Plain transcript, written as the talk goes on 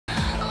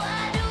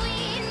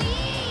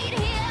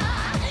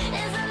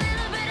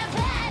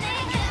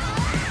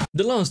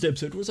The last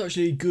episode was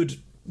actually a good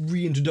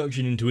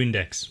reintroduction into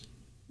Index.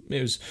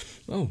 It was,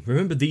 oh,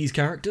 remember these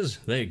characters?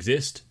 They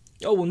exist.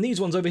 Oh, and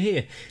these ones over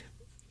here,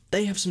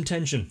 they have some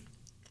tension.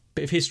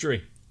 Bit of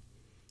history.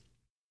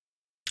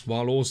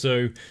 While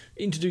also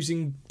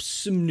introducing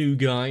some new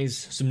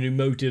guys, some new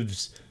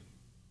motives.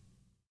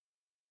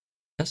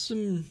 And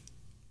some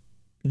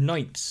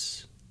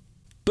knights.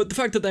 But the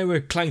fact that they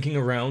were clanking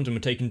around and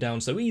were taken down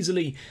so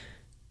easily,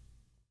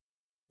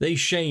 they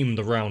shame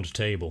the Round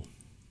Table.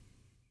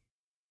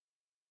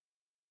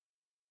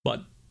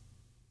 But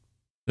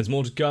there's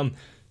more to come,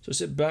 so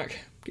sit back,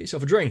 get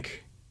yourself a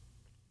drink.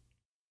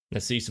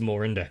 Let's see some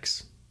more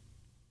Index.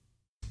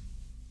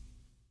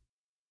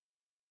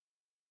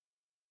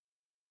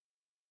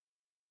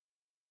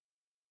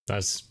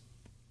 That's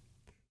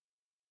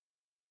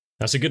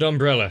a good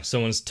umbrella.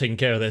 Someone's taking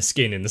care of their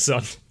skin in the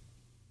sun.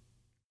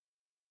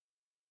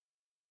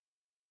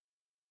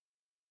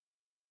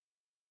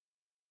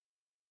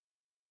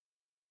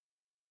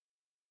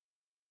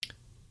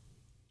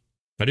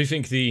 I do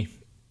think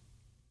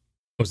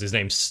what's his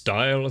name,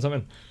 Style or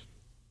something?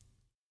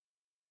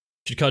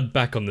 Should cut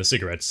back on the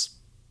cigarettes.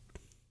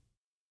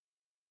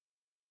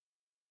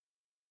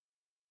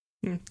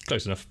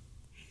 Close enough.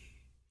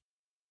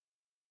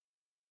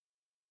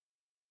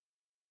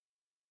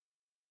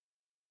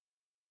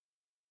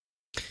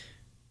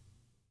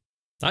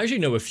 I actually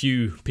know a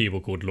few people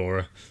called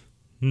Laura.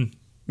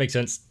 Makes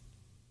sense.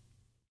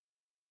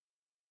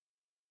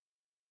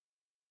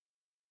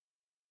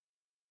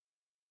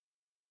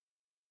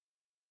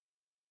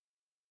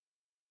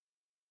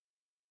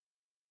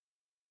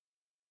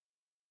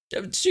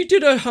 She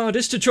did her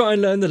hardest to try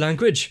and learn the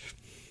language.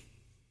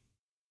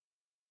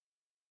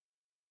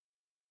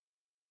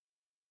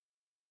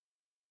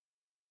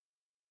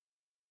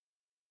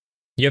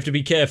 You have to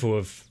be careful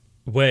of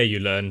where you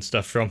learn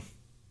stuff from.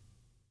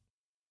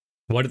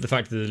 Why did the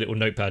fact of the little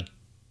notepad?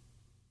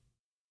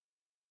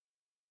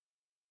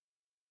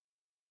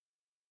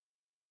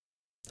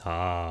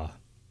 Ah.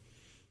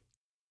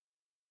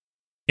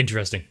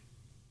 Interesting.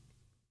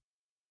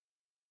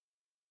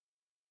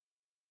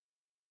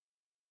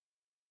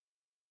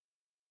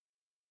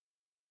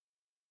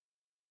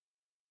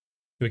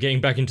 We're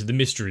getting back into the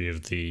mystery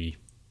of the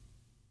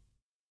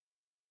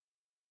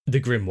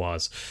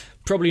grimoires.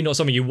 Probably not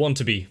something you want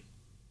to be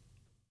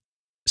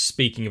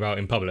speaking about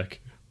in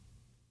public.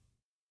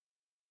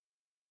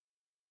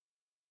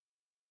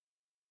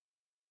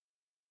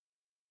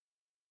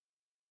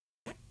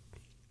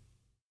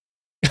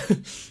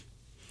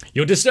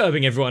 You're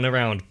disturbing everyone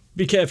around.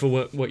 Be careful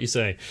what you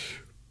say.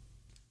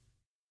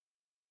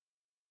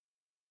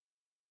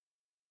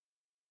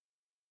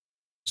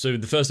 So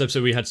the first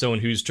episode we had someone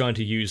who's trying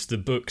to use the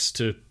books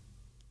to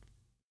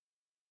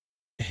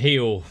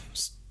heal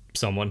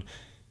someone.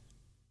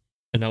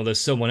 And now there's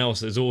someone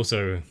else that's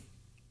also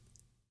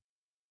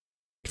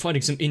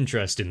finding some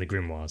interest in the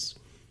grimoires.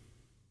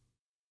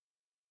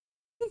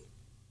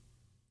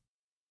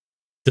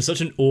 Does such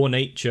an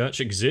ornate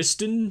church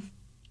exist in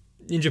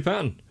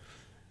Japan?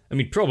 I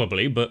mean,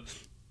 probably, but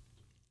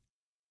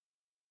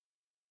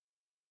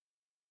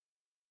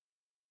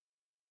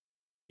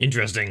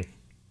interesting.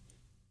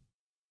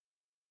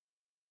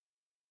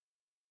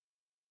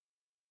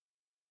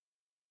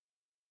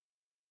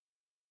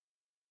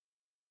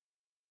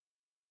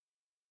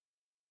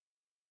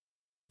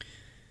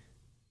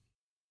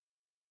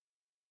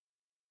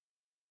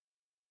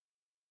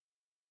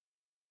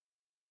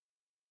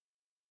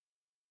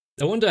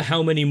 I wonder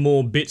how many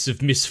more bits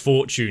of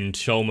misfortune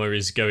Chalmer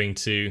is going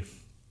to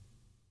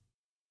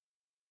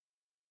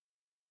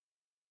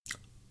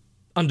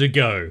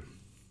undergo.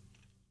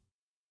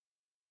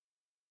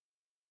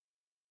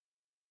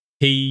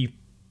 He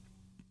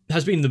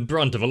has been the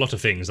brunt of a lot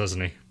of things,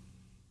 hasn't he?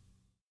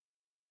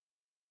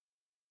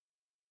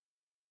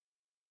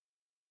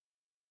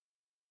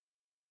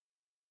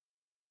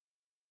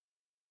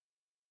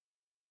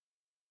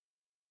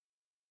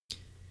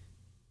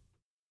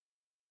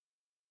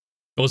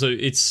 Also,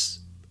 it's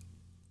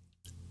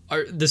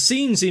the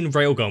scenes in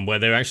Railgun where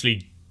they're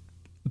actually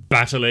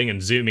battling and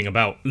zooming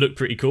about look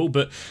pretty cool,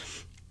 but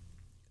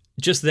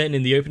just then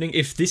in the opening,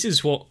 if this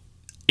is what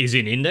is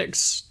in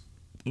Index,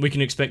 we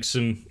can expect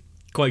some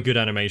quite good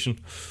animation.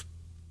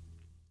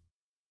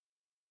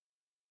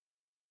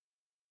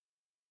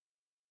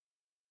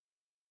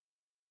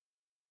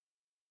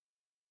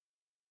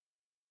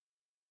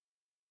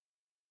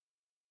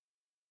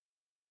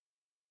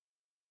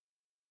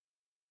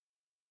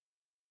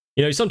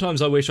 You know,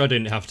 sometimes I wish I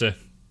didn't have to.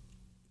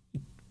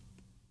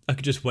 I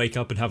could just wake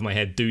up and have my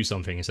head do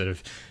something instead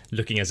of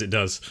looking as it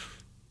does.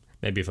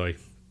 Maybe if I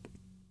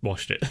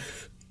washed it.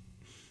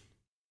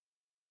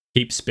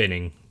 Keep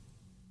spinning.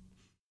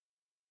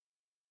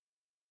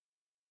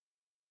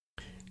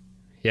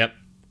 Yep.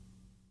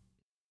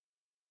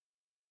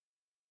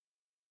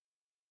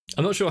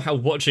 I'm not sure how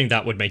watching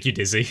that would make you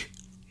dizzy.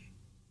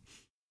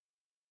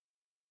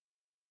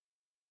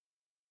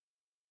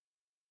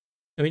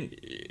 I mean,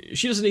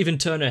 she doesn't even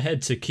turn her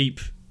head to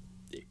keep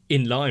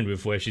in line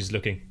with where she's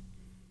looking.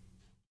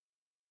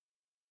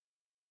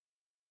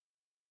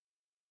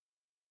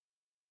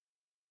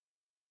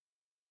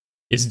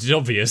 Isn't it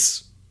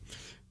obvious?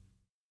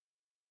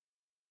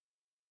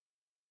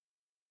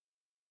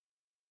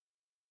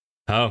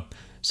 Oh,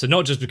 so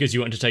not just because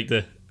you want to take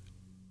the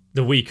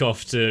week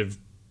off to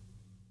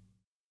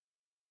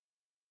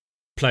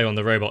play on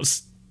the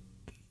robots.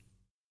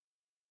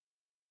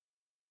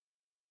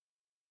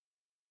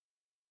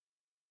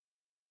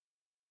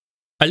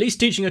 At least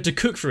teaching her to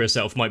cook for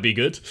herself might be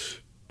good.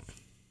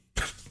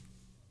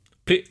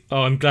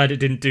 Oh, I'm glad it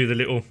didn't do the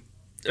little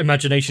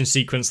imagination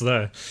sequence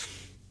there.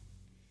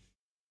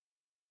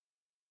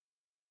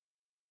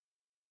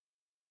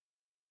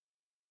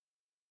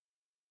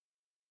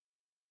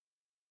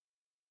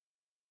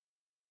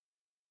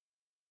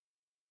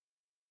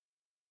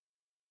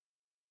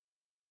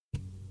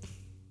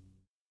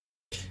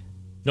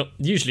 Not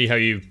usually how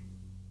you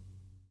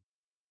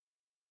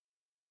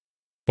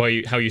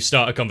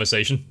start a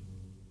conversation.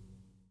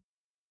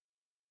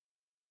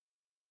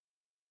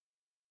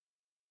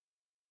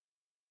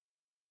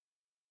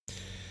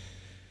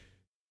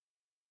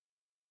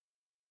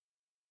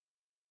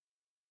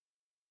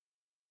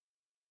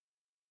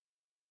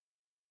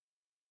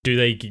 Do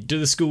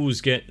the schools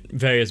get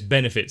various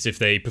benefits if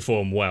they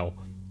perform well?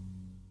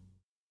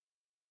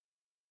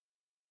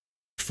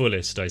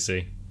 Fullest, I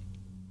see.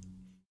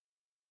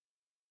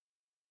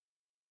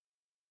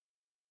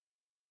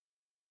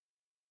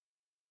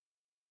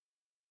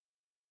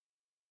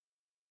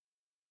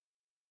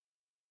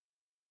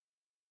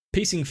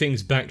 Piecing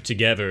things back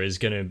together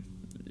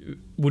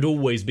would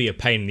always be a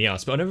pain in the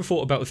ass, but I never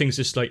thought about things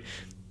just like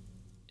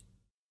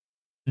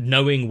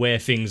knowing where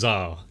things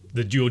are,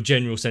 your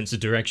general sense of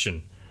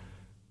direction.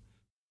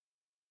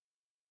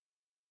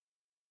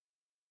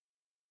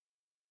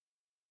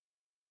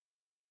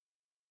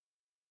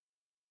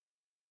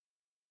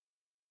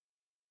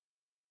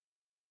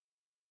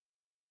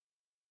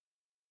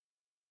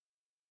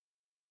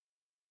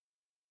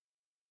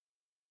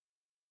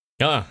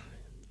 Ah.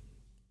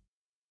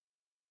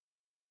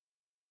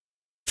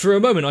 For a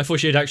moment I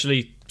thought she had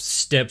actually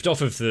stepped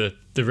off of the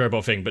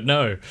robot thing, but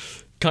no.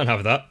 Can't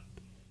have that.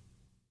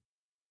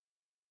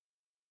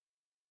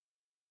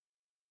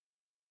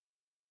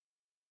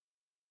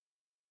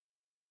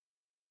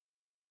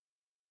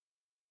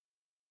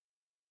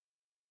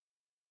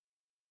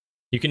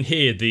 You can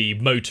hear the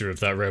motor of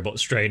that robot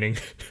straining.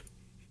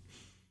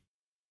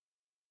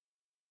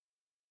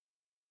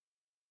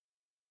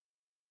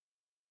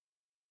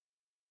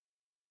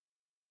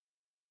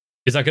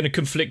 Is that going to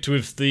conflict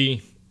with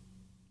the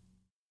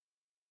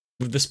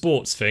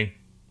sports thing?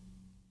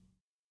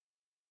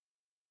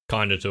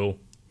 Kind of all.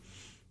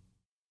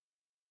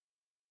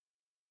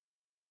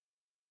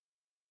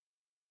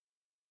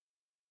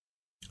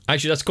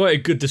 Actually, that's quite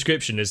a good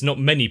description. There's not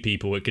many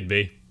people it could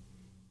be.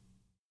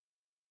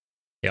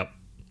 Yep.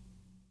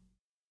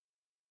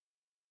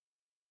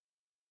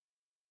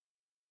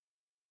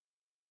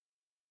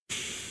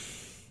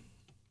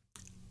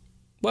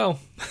 Well...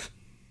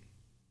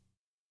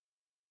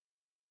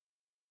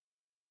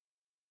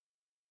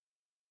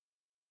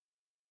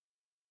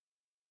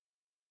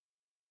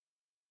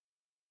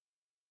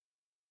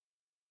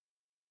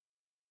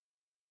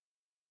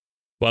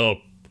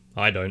 well,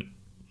 I don't.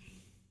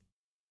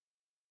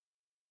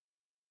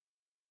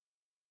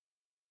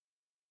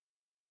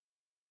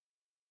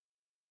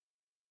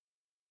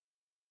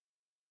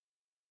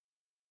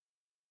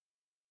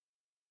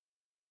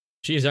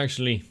 She is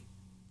actually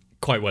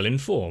quite well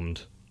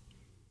informed.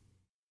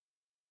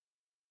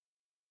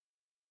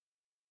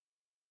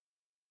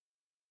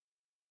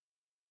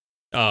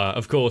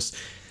 Of course,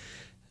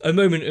 a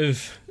moment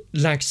of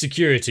lack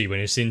security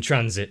when it's in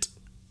transit.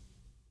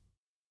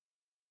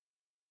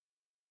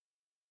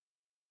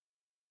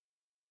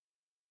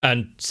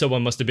 And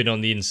someone must have been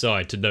on the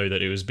inside to know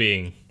that it was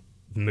being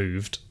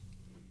moved.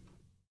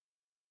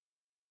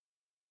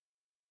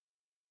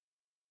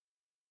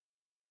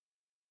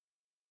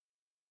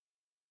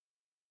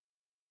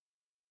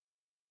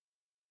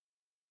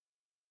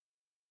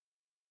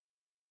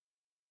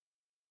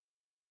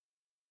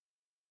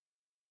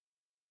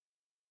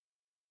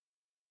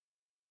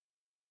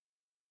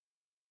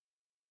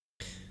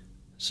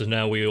 So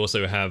now we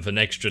also have an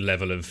extra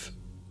level of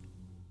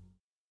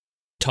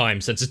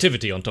time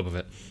sensitivity on top of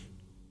it.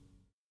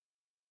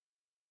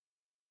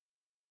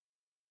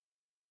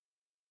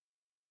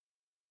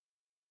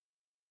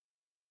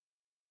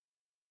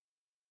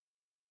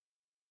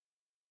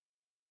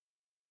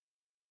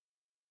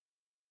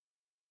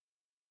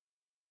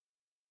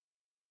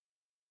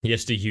 He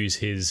has to use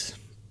his...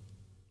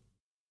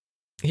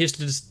 he has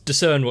to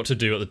discern what to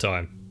do at the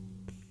time.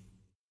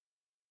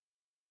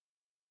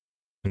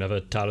 Another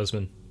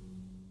talisman.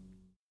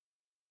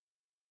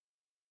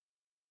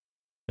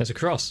 There's a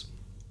cross.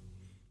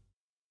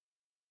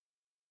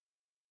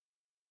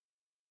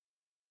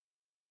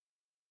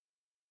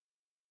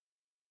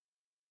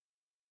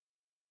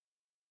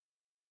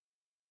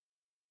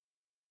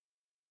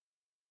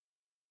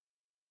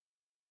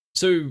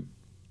 So,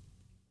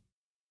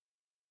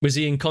 was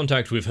he in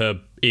contact with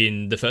her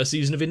in the first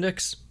season of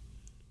Index?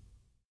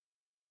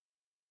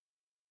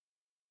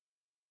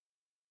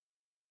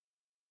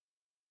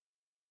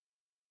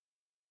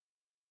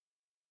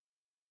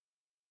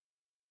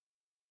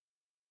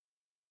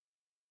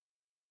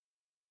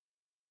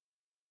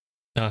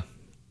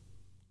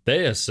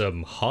 They are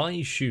some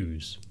high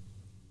shoes.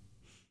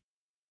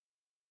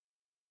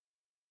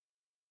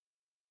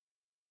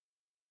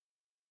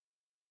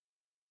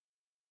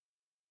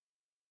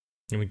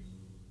 I mean,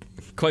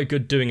 quite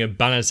good doing a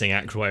balancing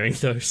act wearing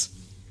those.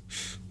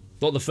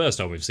 Not the first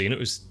time we've seen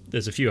it.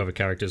 There's a few other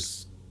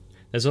characters.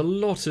 There's a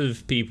lot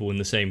of people in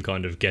the same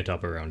kind of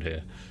get-up around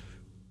here.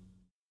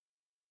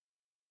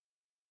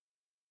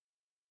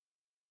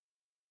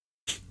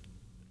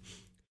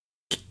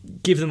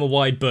 Give them a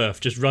wide berth.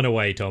 Just run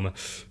away, Tom.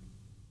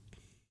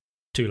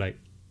 Too late.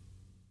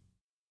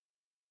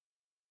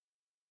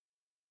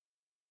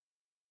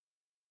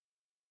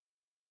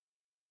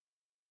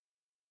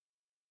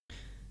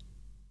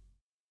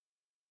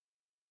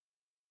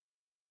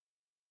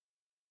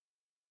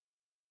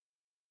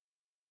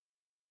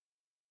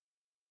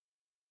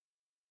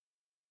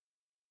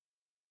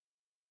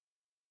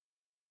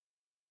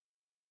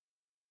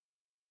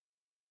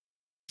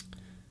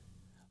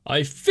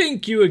 I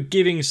think you were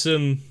giving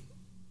some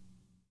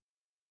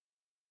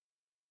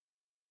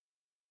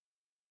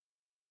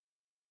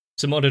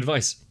odd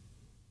advice.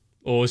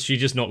 Or is she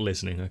just not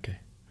listening? Okay.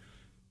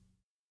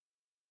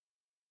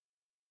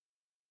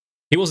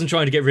 He wasn't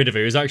trying to get rid of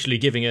her, he was actually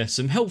giving her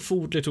some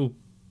helpful little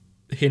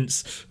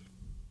hints.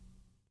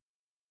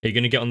 Are you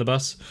gonna get on the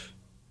bus?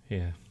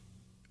 Yeah.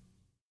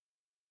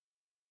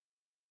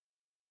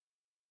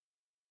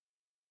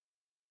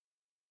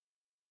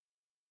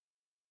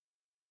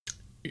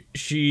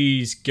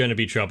 She's gonna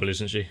be trouble,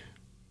 isn't she?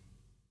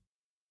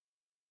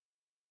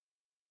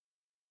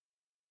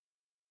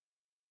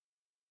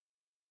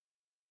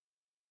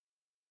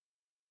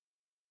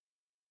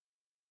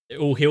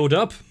 All healed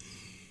up?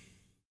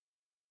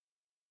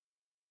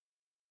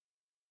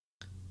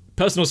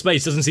 Personal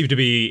space doesn't seem to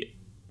be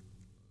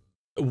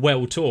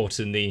well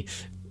taught in the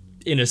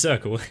inner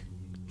circle.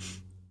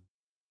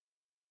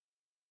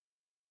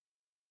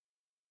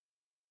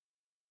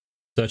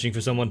 Searching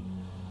for someone.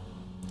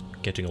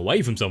 Getting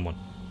away from someone.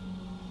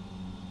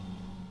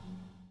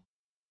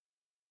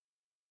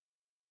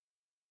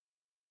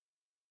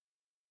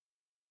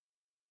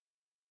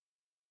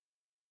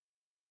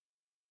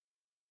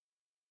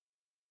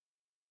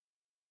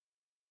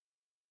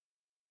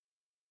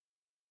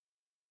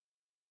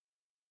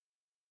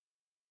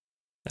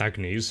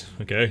 Agnes,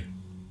 okay.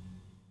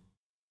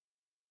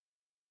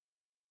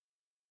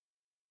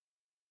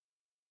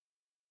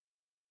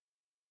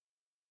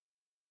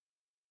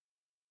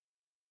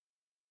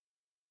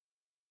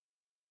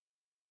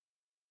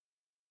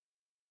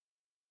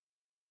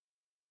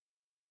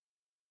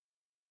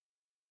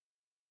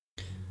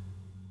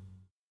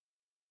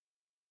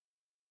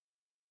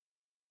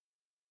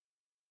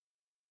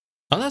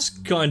 Oh, that's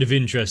kind of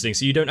interesting.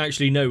 So you don't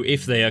actually know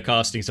if they are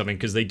casting something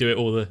because they do it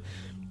all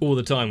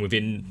the time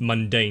within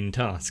mundane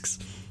tasks.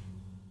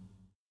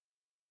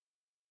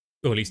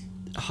 Or at least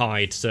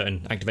hide certain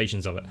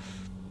activations of it.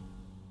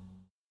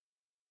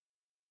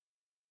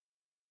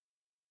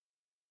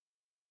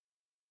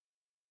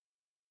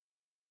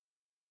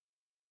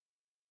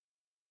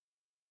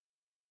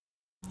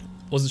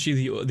 Wasn't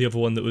she the other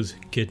one that was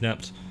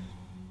kidnapped?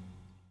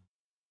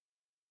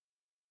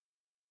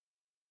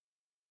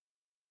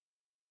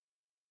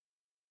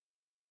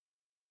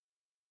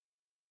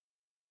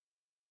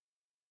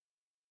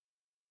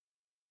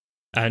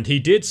 And he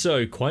did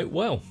so quite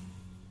well.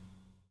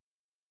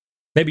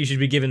 Maybe he should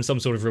be given some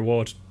sort of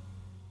reward.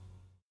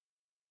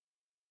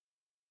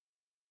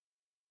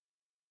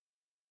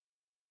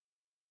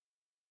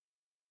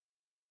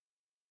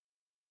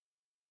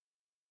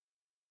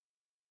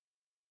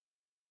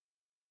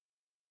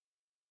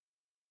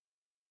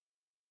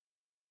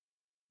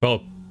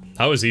 Well,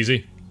 that was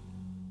easy.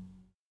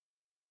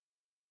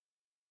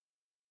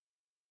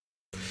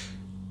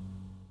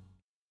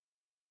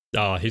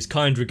 Ah, his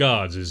kind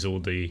regards is all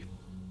the...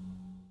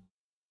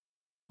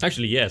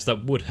 Actually, yes,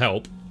 that would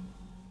help.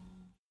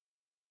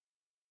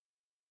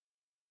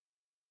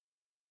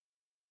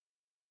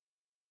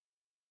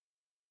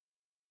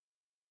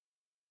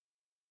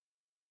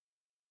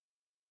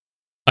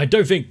 I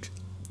don't think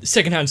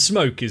secondhand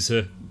smoke is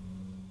a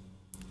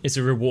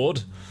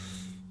reward.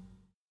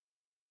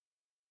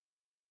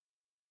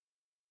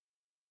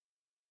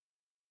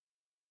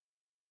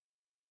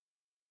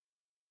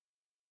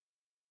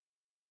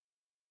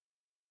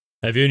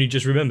 Have you only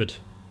just remembered?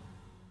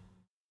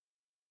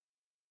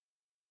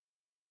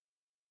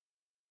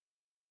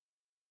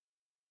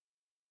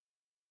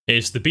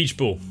 It's the beach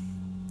ball.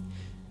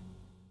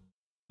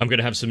 I'm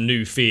gonna have some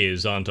new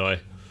fears, aren't I?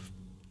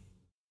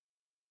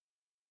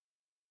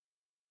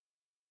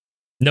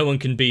 No one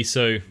can be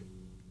so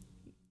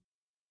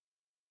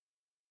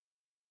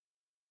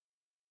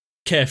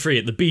carefree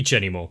at the beach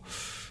anymore.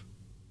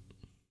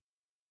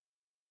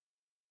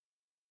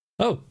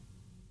 Oh.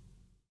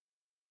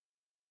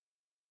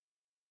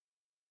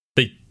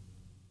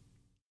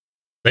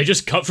 They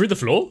just cut through the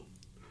floor?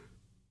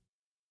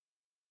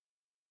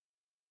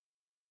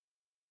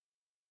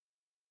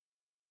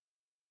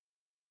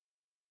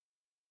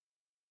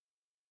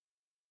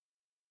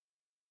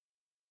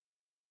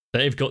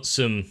 They've got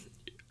some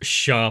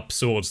sharp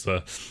swords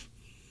there.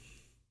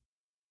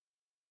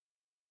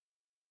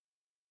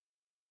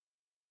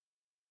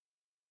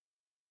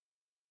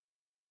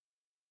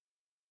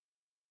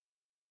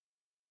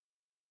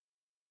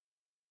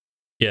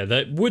 Yeah,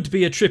 that would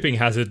be a tripping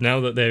hazard now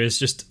that there is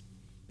just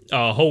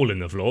a hole in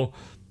the floor.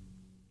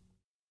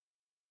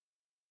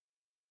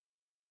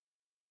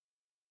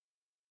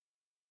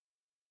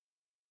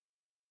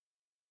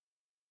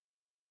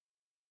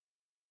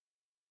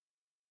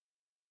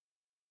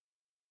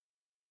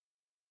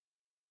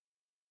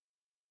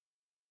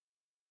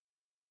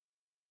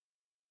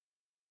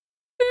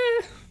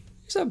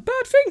 Is that a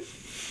bad thing?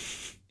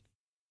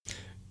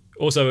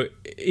 Also,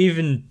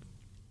 even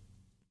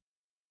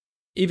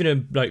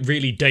a like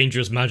really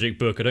dangerous magic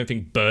book, I don't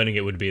think burning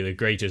it would be the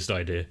greatest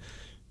idea.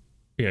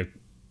 You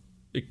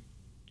know,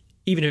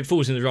 even if it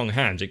falls in the wrong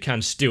hands, it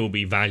can still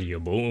be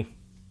valuable.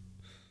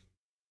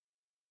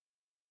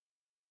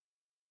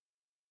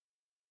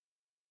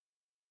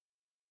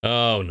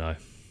 Oh no.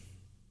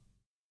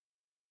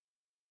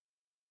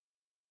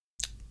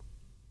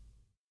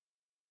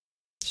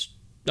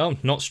 Oh,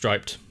 not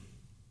striped.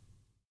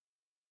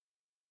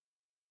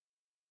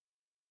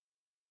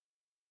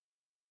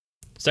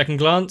 Second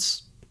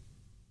glance.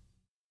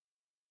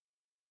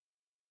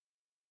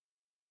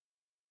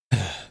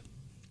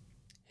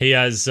 He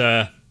has,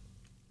 it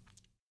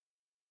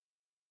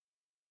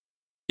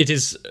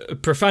is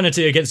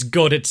profanity against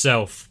God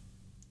itself.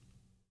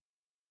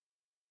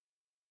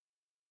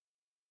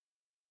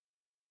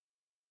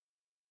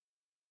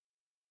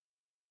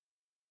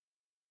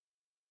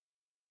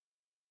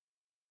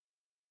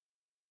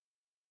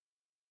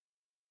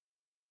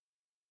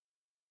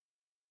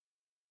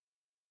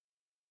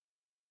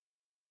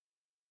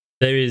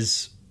 There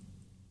is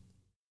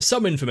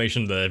some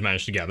information that they've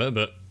managed to gather,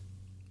 but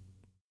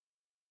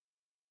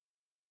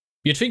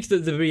you'd think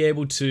that they'd be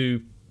able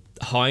to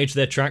hide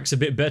their tracks a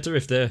bit better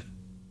if they're...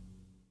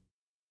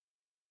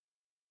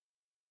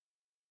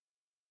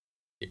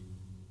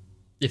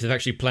 if they've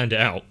actually planned it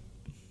out.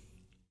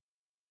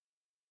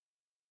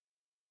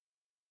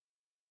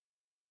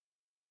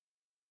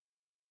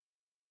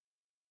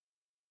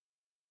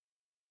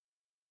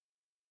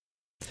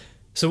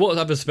 So what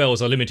other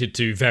spells are limited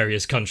to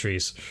various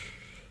countries?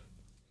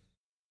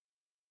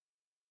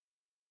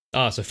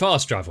 Ah, so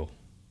fast travel.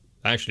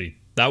 Actually,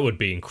 that would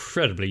be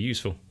incredibly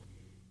useful.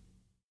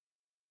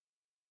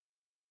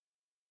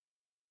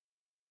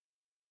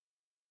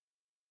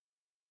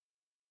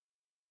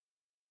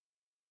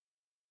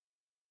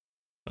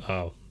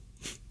 Oh.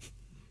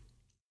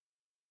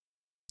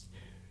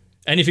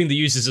 Anything that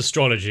uses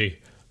astrology.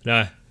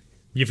 Nah,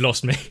 you've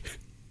lost me.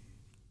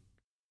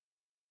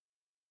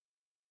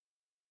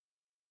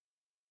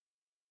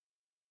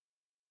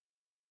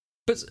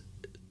 But...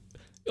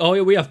 oh,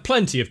 yeah, we have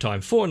plenty of time.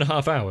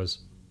 4.5 hours.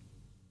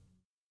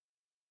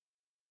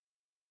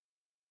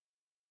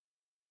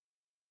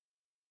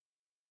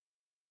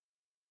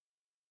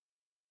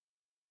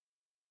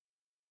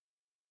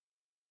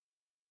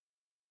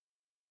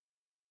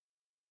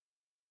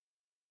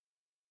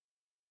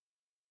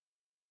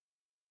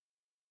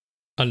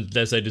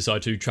 Unless they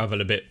decide to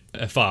travel a bit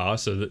far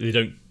so that they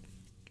don't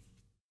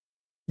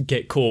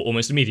get caught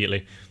almost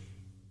immediately.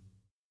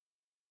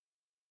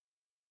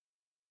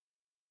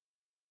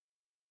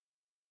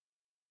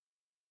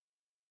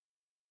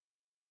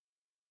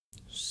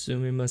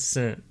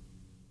 Sumimasen.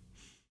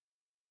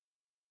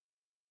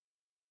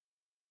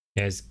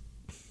 Yes.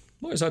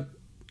 What is that?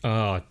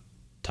 Ah,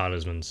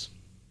 talismans.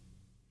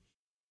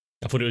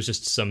 I thought it was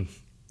just some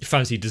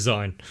fancy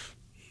design.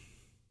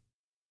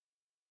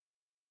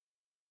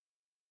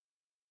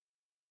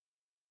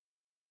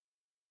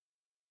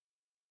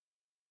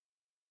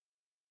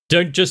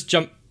 Don't just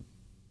jump.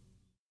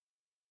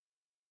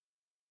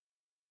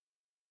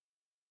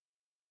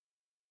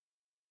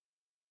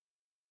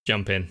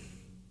 Jump in.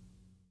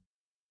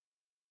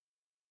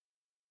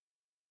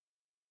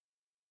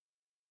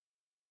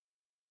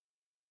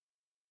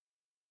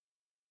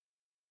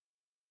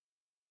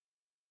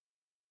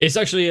 It's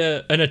actually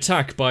an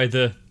attack by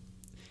the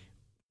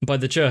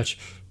church.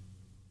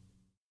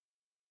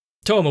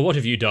 Toma, what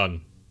have you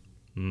done?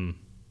 Hmm.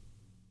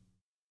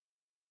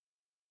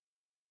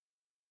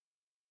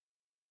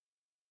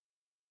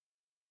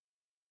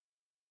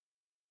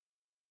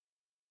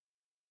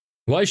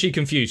 Why is she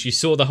confused? She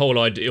saw the whole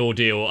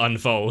ordeal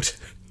unfold.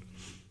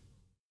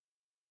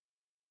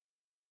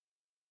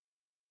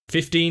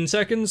 15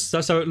 seconds?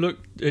 That's how it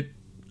looked.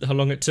 How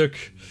long it took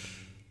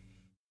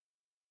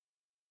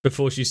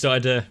before she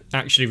started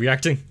actually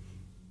reacting.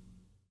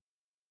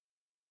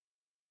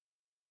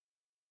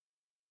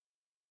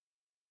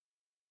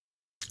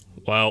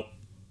 Well,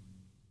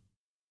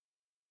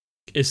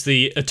 it's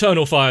the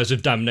eternal fires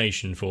of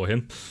damnation for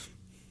him.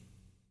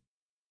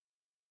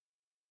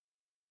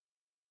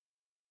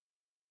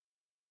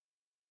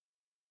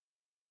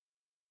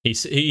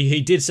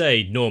 He did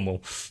say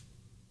normal.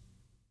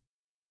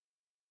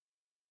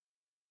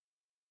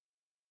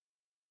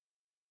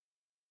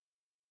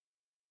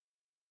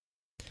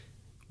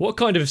 What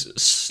kind of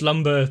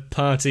slumber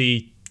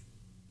party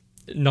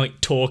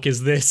night talk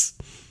is this?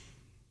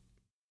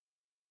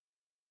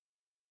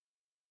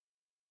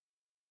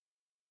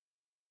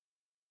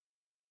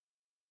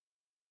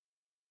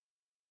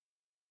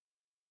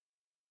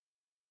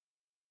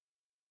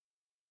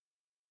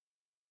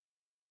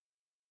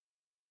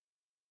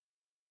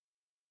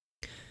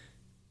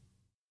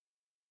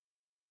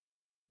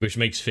 which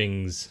makes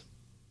things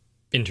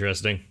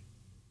interesting.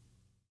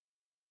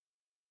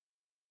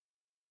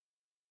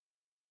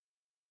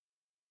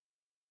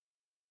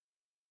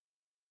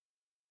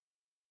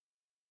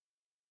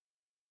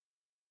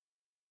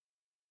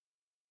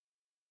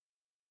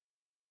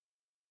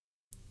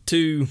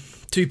 Two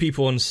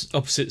people on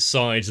opposite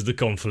sides of the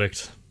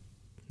conflict.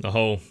 A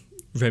whole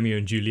Romeo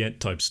and Juliet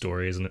type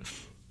story, isn't it?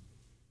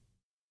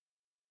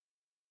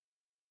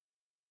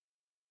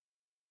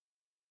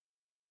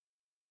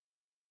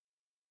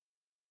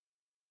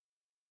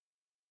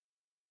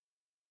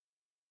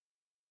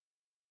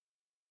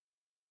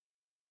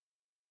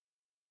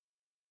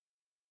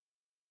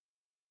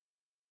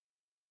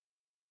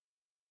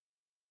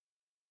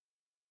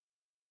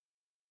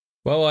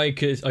 Well, I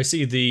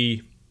see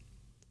the...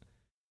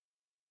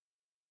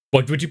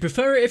 What, would you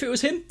prefer it if it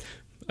was him?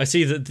 I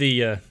see that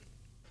the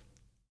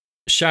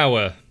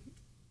shower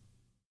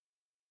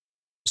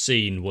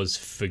scene was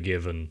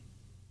forgiven.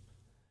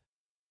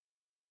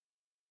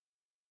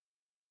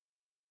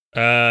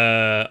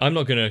 I'm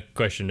not gonna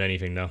question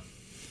anything now.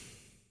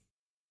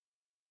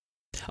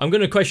 I'm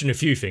gonna question a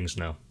few things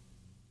now.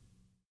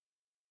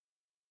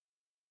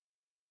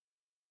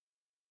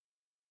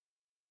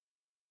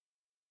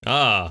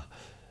 Ah.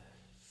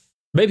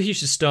 Maybe he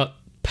should start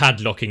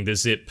padlocking the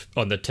zip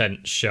on the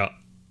tent shut.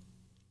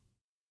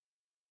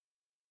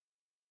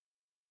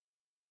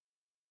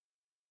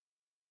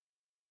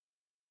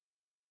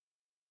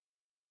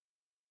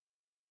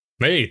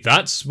 Hey,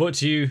 that's what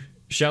you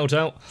shout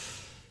out?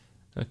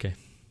 Okay.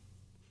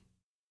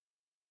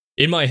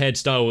 In my head,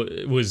 Star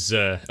was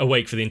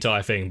awake for the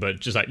entire thing, but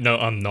just like, no,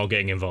 I'm not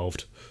getting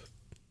involved.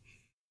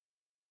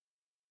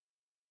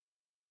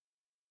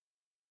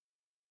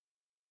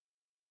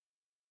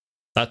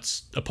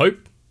 That's a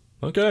pope?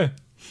 Okay.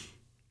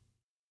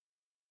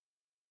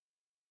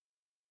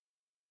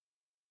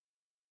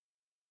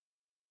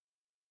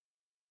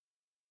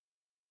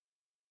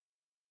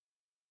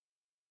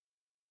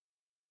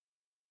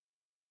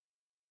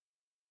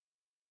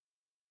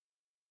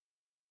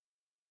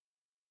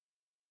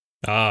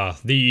 Ah,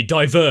 the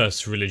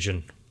diverse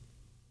religion.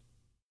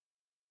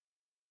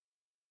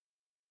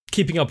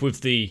 Keeping up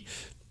with the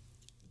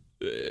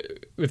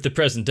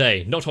present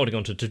day, not holding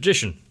on to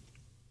tradition.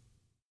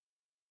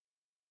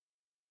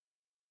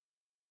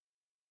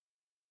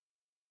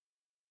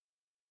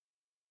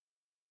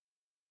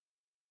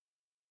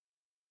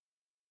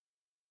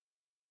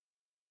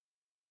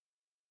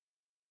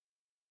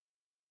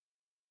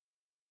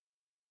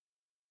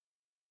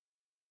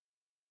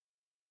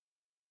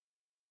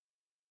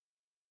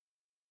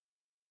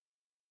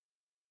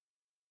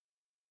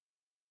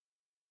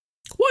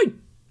 Why?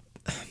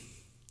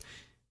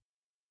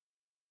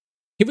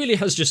 He really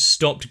has just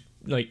stopped,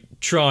 like,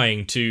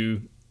 trying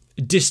to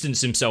distance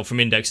himself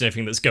from Index and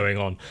everything that's going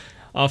on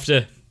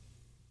after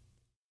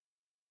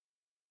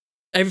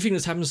everything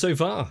that's happened so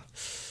far.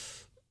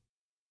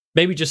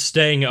 Maybe just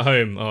staying at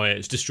home. Oh, yeah,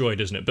 it's destroyed,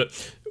 isn't it?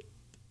 But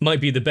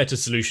might be the better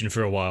solution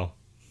for a while.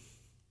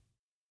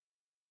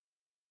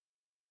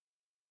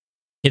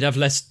 He'd have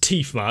less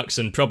teeth marks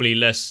and probably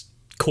less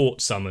court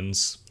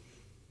summons.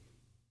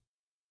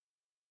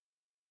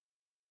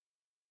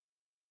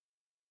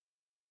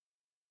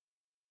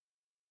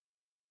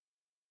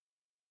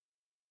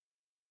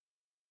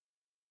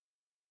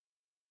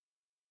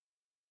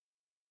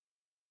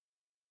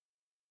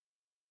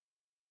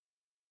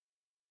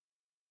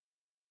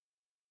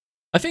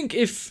 I think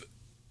if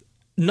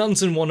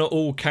nuns and Wanna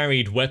all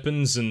carried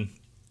weapons and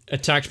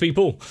attacked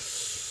people,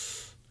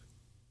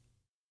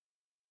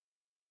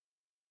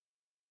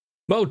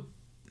 well,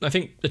 I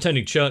think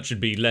attending church would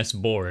be less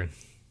boring.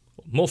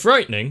 More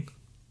frightening.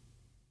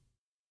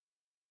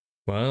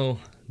 Well,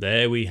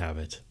 there we have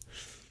it.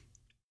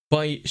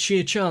 By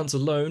sheer chance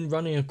alone,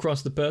 running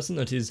across the person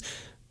that is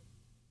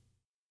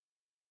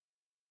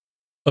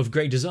of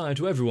great desire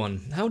to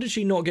everyone. How did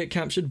she not get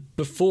captured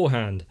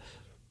beforehand?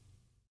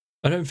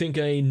 I don't think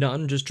a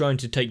nun just trying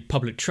to take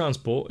public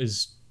transport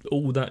is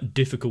all that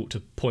difficult to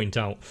point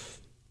out.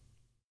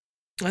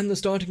 And the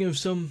starting of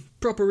some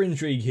proper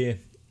intrigue here.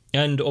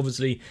 And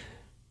obviously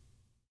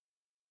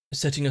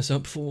setting us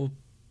up for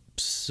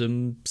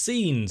some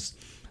scenes.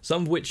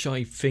 Some of which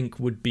I think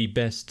would be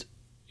best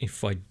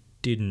if I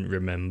didn't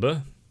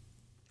remember.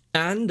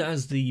 And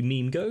as the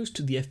meme goes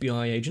to the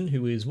FBI agent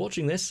who is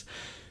watching this,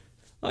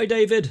 hi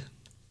David.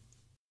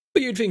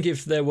 But you'd think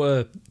if there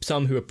were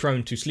some who are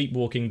prone to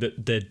sleepwalking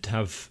that they'd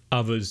have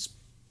others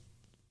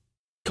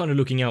kind of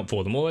looking out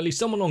for them, or at least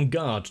someone on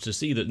guard to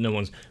see that no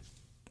one's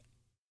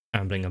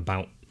ambling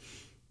about.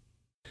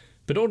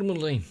 But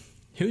ultimately,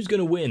 who's going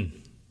to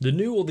win? The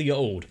new or the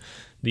old?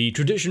 The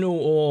traditional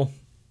or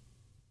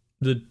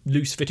the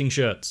loose-fitting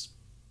shirts?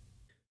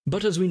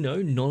 But as we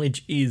know,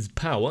 knowledge is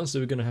power, so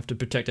we're going to have to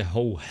protect a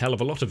whole hell of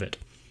a lot of it.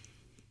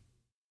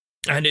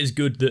 And it's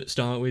good that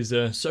Star is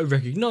so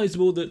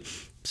recognisable that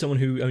someone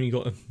who only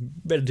got a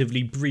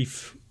relatively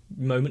brief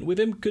moment with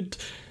him could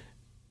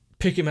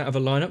pick him out of a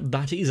lineup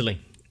that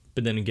easily.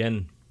 But then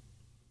again,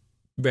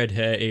 red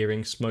hair,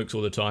 earrings, smokes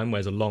all the time,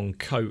 wears a long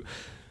coat.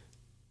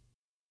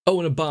 Oh,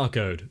 and a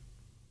barcode.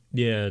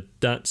 Yeah,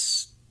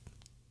 that's...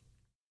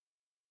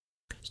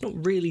 It's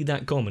not really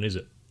that common, is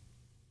it?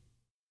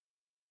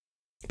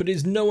 But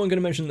is no one going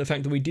to mention the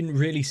fact that we didn't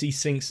really see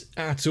Sinks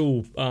at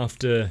all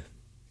after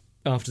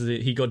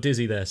he got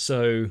dizzy there,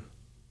 so...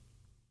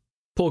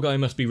 Poor guy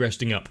must be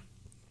resting up.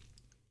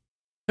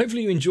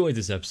 Hopefully you enjoyed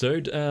this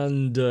episode,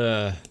 and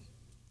are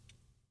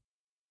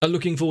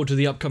looking forward to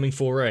the upcoming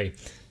foray.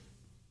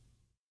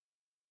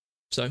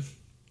 So,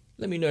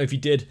 let me know if you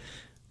did.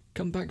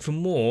 Come back for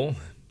more.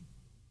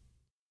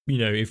 You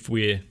know, if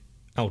we're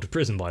out of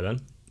prison by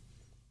then.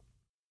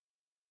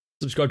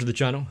 Subscribe to the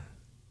channel.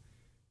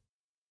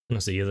 And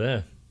I'll see you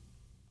there.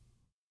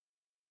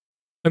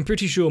 I'm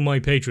pretty sure my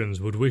patrons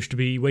would wish to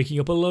be waking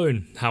up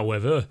alone.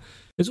 However,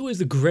 there's always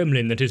the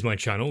gremlin that is my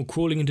channel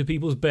crawling into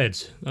people's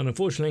beds, and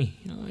unfortunately,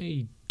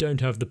 I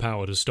don't have the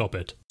power to stop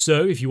it.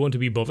 So if you want to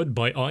be bothered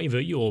by either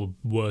your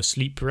worst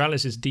sleep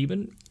paralysis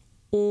demon,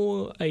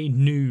 or a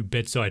new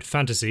bedside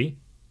fantasy,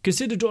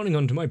 consider joining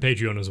onto my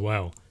Patreon as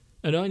well.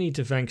 And I need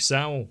to thank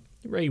Sal,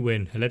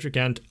 Raywin, Electric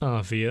Ant,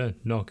 Arthea,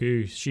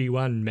 Noku,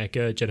 Shiwan,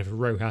 Mecha, Jennifer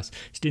Rojas,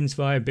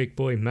 Stinsfire, Big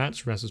Boy,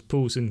 Mats, Rasmus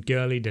Poulsen,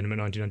 Girly, Dynamite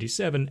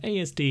 1997,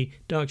 ASD,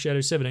 Dark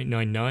Shadow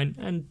 7899,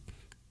 and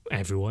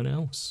everyone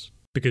else.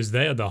 Because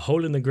they are the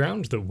hole in the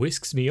ground that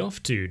whisks me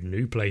off to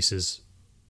new places.